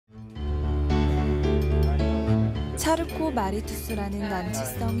차르코 마리투스라는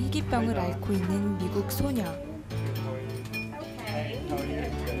난치성 희귀병을 앓고 있는 미국 소녀.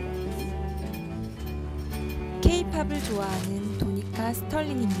 K-팝을 좋아하는 도니카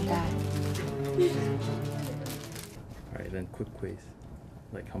스털린입니다. Alright, then quick quiz.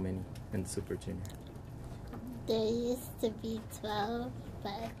 Like how many in Super Junior? There used to be 12,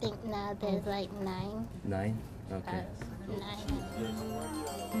 but I think now there's like 9. 9? Okay. 9.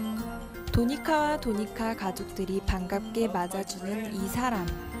 도니카와 도니카 가족들이 반갑게 맞아주는 이 사람.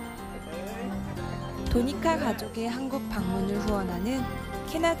 도니카 가족의 한국 방문을 후원하는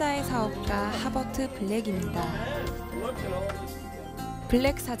캐나다의 사업가 하버트 블랙입니다.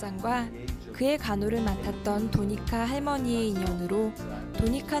 블랙 사장과 그의 간호를 맡았던 도니카 할머니의 인연으로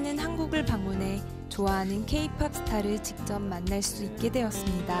도니카는 한국을 방문해 좋아하는 K-팝 스타를 직접 만날 수 있게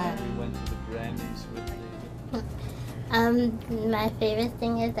되었습니다. My favorite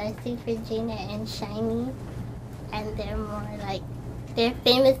singers are Super Junior and SHINee, and they're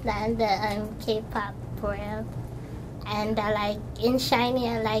famous than the K-pop world. And in SHINee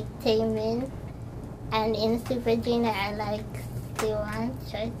I like Taemin, and in Super Junior I like Siwon,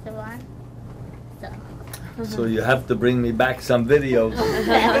 Choi Siwon. So you have to bring me back some videos,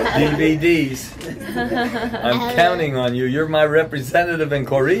 DVDs. I'm counting on you. You're my representative in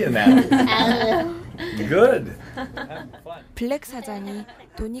Korea now. Good. 블랙 사장이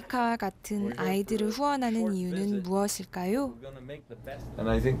도니카와 같은 아이들을 후원하는 이유는 무엇일까요? And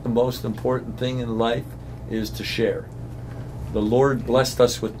I think the most important thing in life is to share. The Lord blessed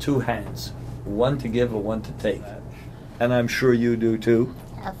us with two hands, one to give and one to take. And I'm sure you do too.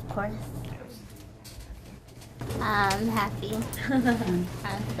 Of course. I'm happy.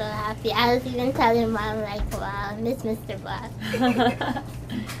 I'm so happy. I was even telling Mom, like, wow, I miss Mr. Black. I'm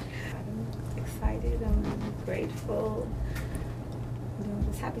excited. I'm grateful. I'm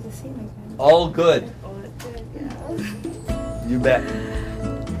just happy to see my family. All good. All good, yeah. You bet.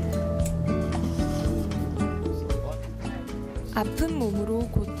 아픈 몸으로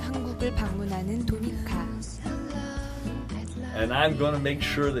곧 한국을 방문하는 도니카. And I'm going to make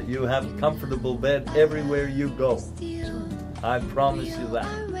sure that you have a comfortable bed everywhere you go. I promise you that.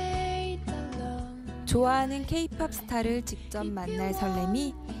 좋아하는 K-팝 스타를 직접 만날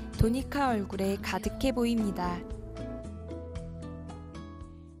설렘이 도니카 얼굴에 가득해 보입니다.